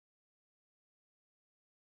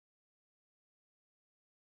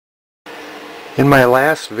In my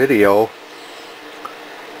last video,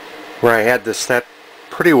 where I had this set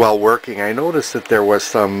pretty well working, I noticed that there was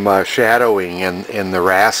some shadowing in the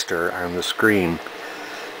raster on the screen.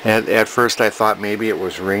 And at first I thought maybe it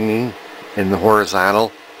was ringing in the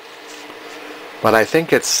horizontal. But I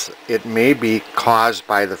think it may be caused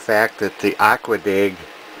by the fact that the aquadag,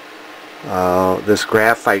 this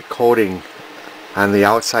graphite coating on the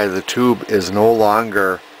outside of the tube, is no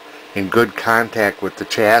longer in good contact with the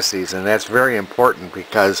chassis, and that's very important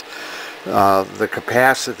because the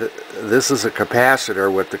capacitor, this is a capacitor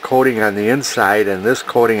with the coating on the inside and this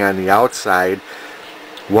coating on the outside.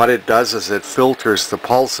 What it does is it filters the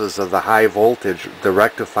pulses of the high voltage, the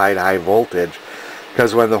rectified high voltage,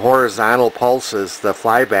 because when the horizontal pulses, the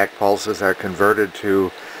flyback pulses, are converted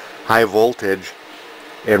to high voltage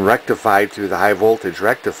and rectified through the high voltage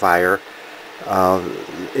rectifier,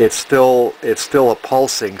 it's still a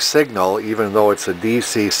pulsing signal, even though it's a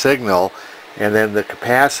DC signal. And then the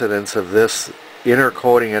capacitance of this inner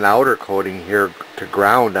coating and outer coating here to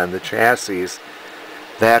ground on the chassis,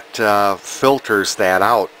 that filters that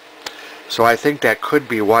out. So I think that could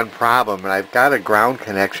be one problem. And I've got a ground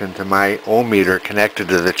connection to my ohm meter connected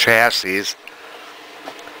to the chassis,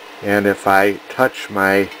 and if I touch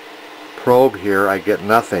my probe here, I get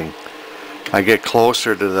nothing. I get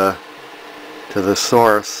closer to the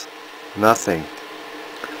source, nothing.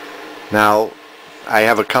 Now I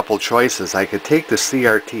have a couple choices. I could take the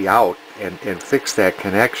CRT out and fix that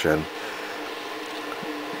connection,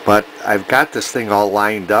 but I've got this thing all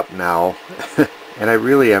lined up now and I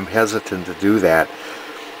really am hesitant to do that.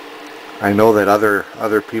 I know that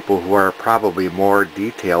other people who are probably more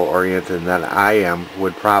detail oriented than I am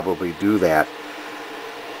would probably do that,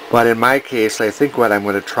 but in my case I think what I'm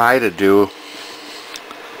going to try to do,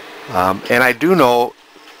 and I do know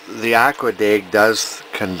the aquadag does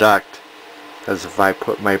conduct, because if I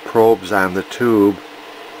put my probes on the tube,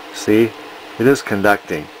 see, it is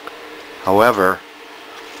conducting. However,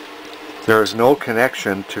 there is no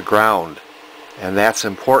connection to ground, and that's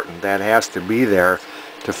important. That has to be there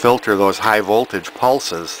to filter those high voltage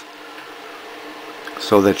pulses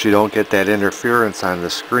so that you don't get that interference on the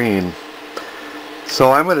screen.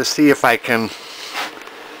 So I'm going to see if I can.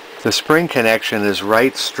 The spring connection is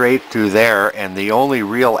right straight through there, and the only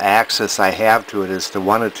real access I have to it is to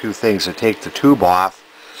one of two things: to take the tube off.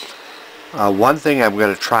 One thing I'm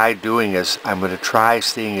going to try doing is I'm going to try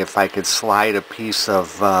seeing if I could slide a piece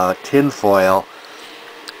of tin foil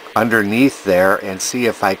underneath there and see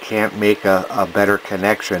if I can't make a better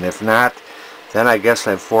connection. If not, then I guess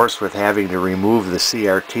I'm forced with having to remove the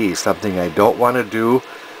CRT, something I don't want to do,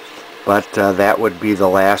 but that would be the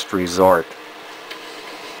last resort.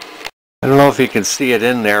 I don't know if you can see it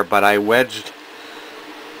in there, but I wedged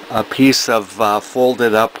a piece of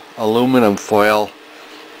folded up aluminum foil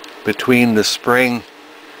between the spring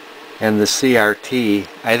and the CRT.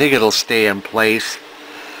 I think it'll stay in place.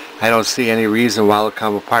 I don't see any reason why it'll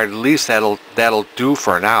come apart. At least that'll do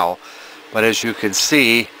for now. But as you can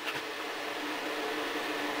see,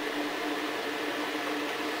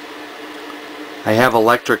 I have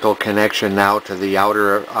electrical connection now to the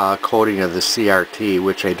outer coating of the CRT,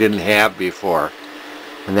 which I didn't have before,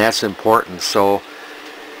 and that's important. So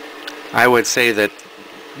I would say that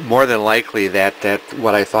more than likely that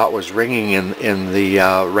what I thought was ringing in the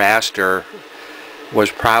raster was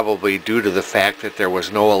probably due to the fact that there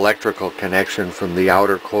was no electrical connection from the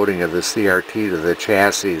outer coating of the CRT to the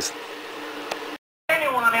chassis.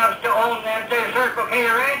 Anyone else to own that there Circle K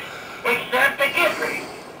ranch except the Gidry?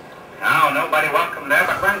 No, nobody welcome there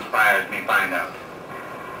but Renspires, me find out.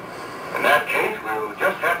 In that case, we'll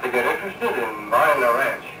just have to get interested in buying the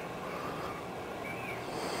ranch.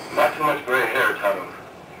 Not too much gray hair, Tom.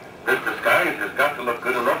 This disguise has got to look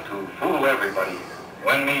good enough to fool everybody.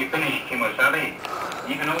 When we finish, Kimosabe,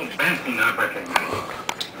 even old Benson not recognize.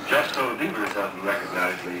 Just so Deaver doesn't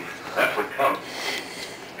recognize me, that's what counts.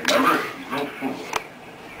 Remember, he's no fool.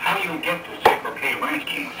 How do you get to Circle K ranch,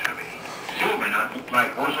 Kimosabe? Silver not look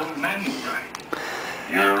like those old men you ride.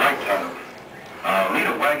 You're right, Tom. I'll need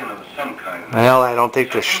a wagon of some kind. Well, I don't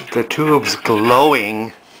think the tube's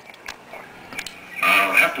glowing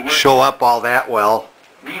I'll have to show up all that well.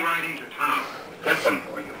 Me riding to town. Get them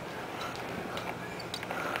for you.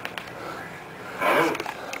 Oh,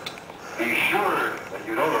 be sure that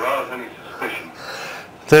you don't arouse any suspicion.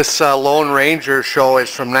 This Lone Ranger show is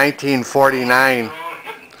from 1949.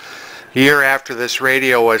 Year after this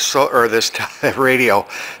radio was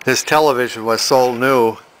this television was sold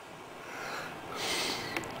new.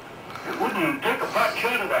 It wouldn't take a fat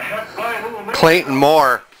shot of a half-blind old man. Clayton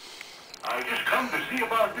Moore. I just come to see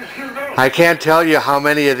about this here now. I can't tell you how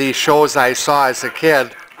many of these shows I saw as a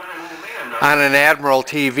kid. on an Admiral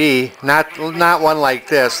TV, not one like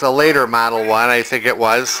this, the later model one, I think it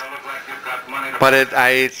was. But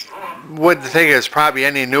I wouldn't think it's probably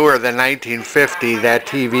any newer than 1950, that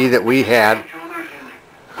TV that we had.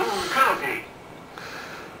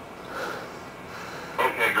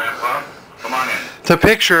 Okay, Grandpa, come on in. The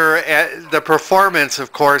picture, the performance,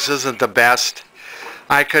 of course, isn't the best.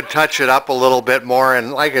 I could touch it up a little bit more,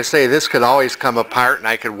 and like I say, this could always come apart and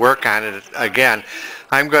I could work on it again.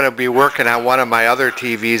 I'm going to be working on one of my other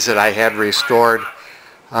TVs that I had restored.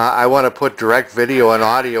 I want to put direct video and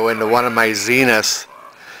audio into one of my Zeniths.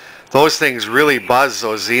 Those things really buzz,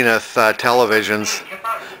 those Zenith televisions,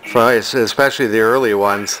 especially the early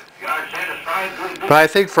ones. But I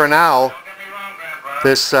think for now,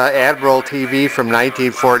 this Admiral TV from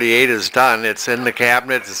 1948 is done. It's in the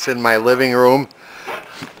cabinet, it's in my living room.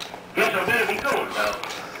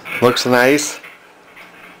 Looks nice.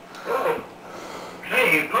 Oh,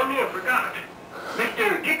 say, Columbia forgot.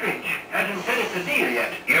 Mr. Kittredge hasn't finished the deal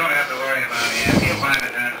yet. You don't have to worry about him. He'll find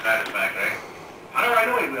it unsatisfactory. How do I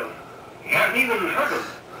know he will? He hasn't even heard of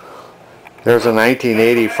it. There's a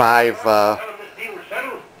 1985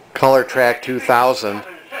 Color Track 2000.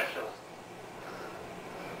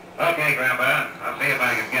 Okay, Grandpa. I'll see if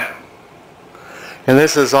I can get him. And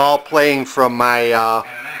this is all playing from my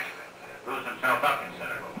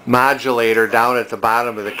modulator down at the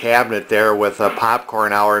bottom of the cabinet there with a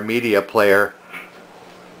popcorn hour media player.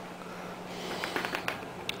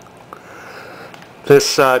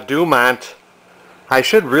 This Dumont, I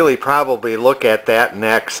should really probably look at that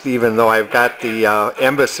next, even though I've got the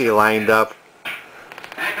embassy lined up.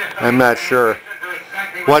 I'm not sure.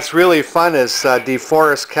 What's really fun is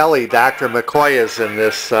DeForest Kelley, Dr. McCoy, is in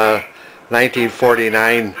this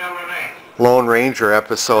 1949 Lone Ranger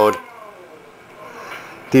episode.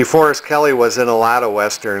 DeForest Kelley was in a lot of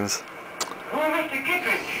westerns. Oh, Mr.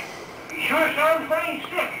 Kittredge, he sure sounds funny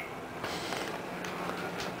sick.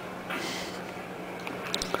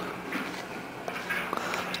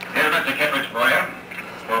 Here's Mr. Kittredge for you.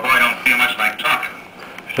 Poor boy don't feel much like talking.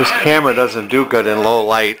 This camera doesn't do good in low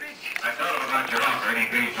light. I thought about your offer and he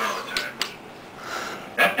agrees all the time.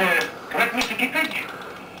 That, correct, Mr. Kittredge?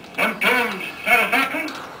 Some terms satisfactory?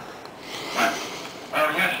 What?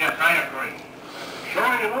 Oh, yes, I agree. Sure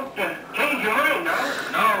you won't change your mind now?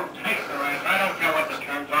 No, take the right. I don't care what the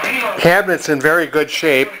terms are. Cabinet's in very good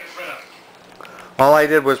shape. All I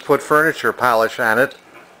did was put furniture polish on it.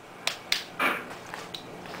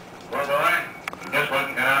 Well, boy, this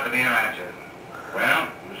wasn't cut out to be your answer. Well,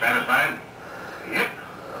 you satisfied? Yep.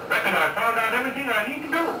 Reckon I found out everything I need to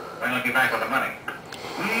do. When I'll be back with the money.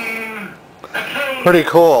 Pretty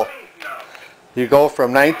cool. You go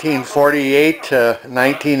from 1948 to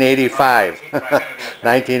 1985.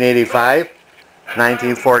 1985,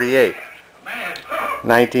 1948.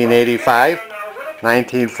 1985,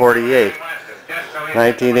 1948.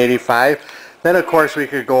 1985. Then of course we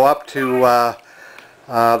could go up to,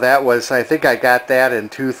 that was, I think I got that in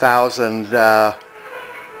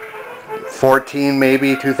 2014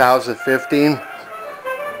 maybe, 2015.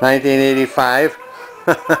 1985.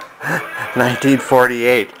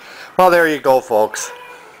 1948. Well, there you go, folks.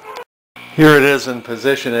 Here it is in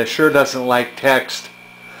position. It sure doesn't like text.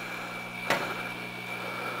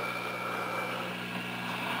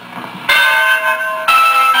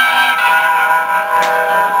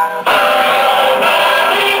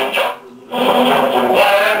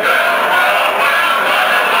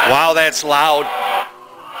 Wow, that's loud.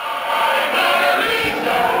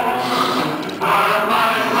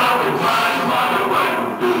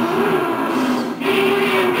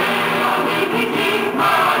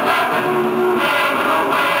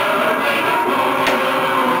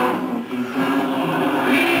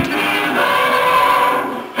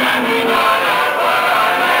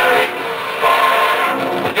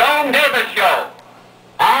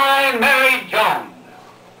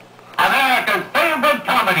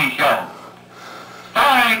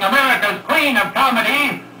 America's Queen of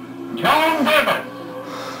Comedy, Joan Davis,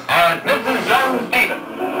 as Mrs. Joan Davis.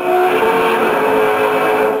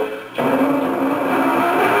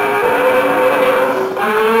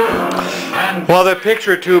 Well, the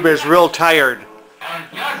picture tube is real tired,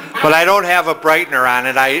 but I don't have a brightener on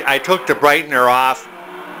it. I took the brightener off.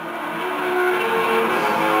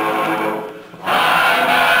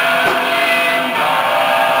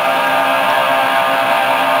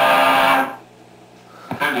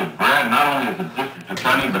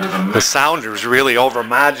 The sound is really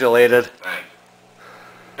overmodulated. Thanks.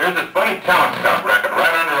 There's this funny talent stuff record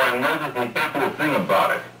right under our noses and can't do a thing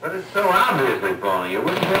about it. But it's so obviously falling. You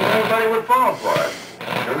wouldn't think anybody would fall for it.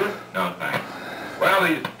 Sugar? No, thanks. Well,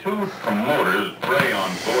 these two promoters prey on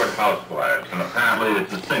bored housewives. Sadly,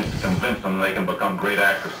 it's the Sinks to convince them they can become great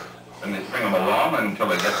actresses. And they string them along until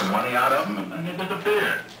they get some money out of them, and then they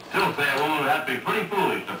disappear. Still say a woman would have to be pretty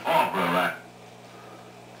foolish to fall for a rat.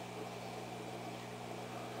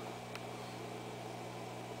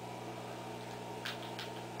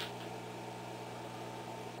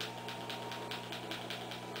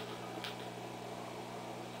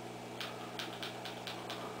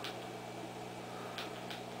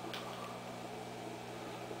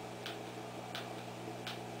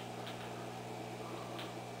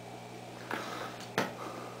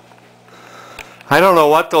 I don't know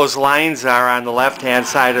what those lines are on the left-hand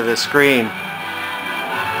side of the screen.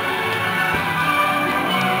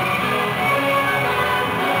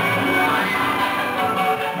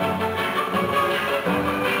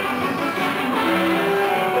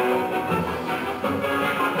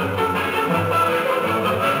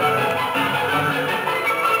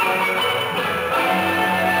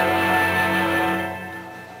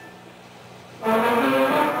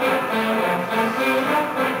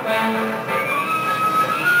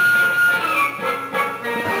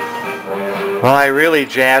 Well, I really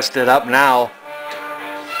jazzed it up now.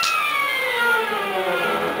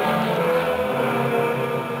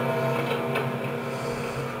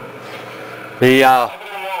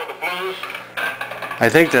 I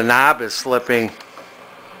think the knob is slipping.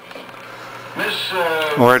 Miss,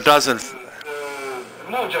 or it doesn't.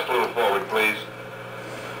 Move just a little forward, please.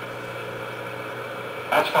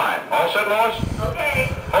 That's fine. All set, Lois? Okay.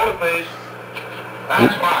 Hold it, please.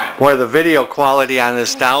 That's fine. Boy, the video quality on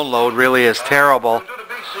this download really is terrible. We'll do the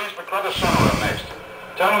big scenes for Club Sonora next.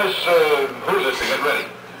 Tell Miss Cruises to get ready.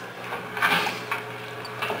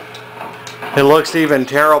 It looks even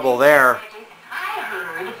terrible there. I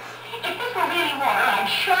heard. If this were really water, I'd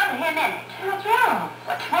shove him in it. What's wrong?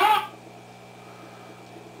 What's wrong?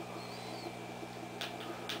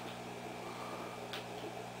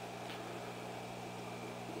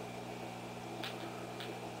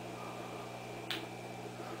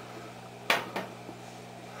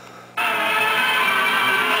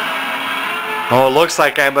 Oh, it looks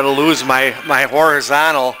like I'm going to lose my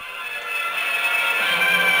horizontal.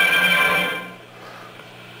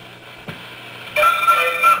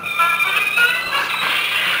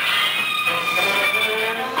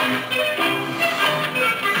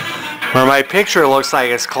 Or my picture looks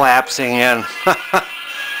like it's collapsing in.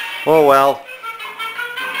 Oh well.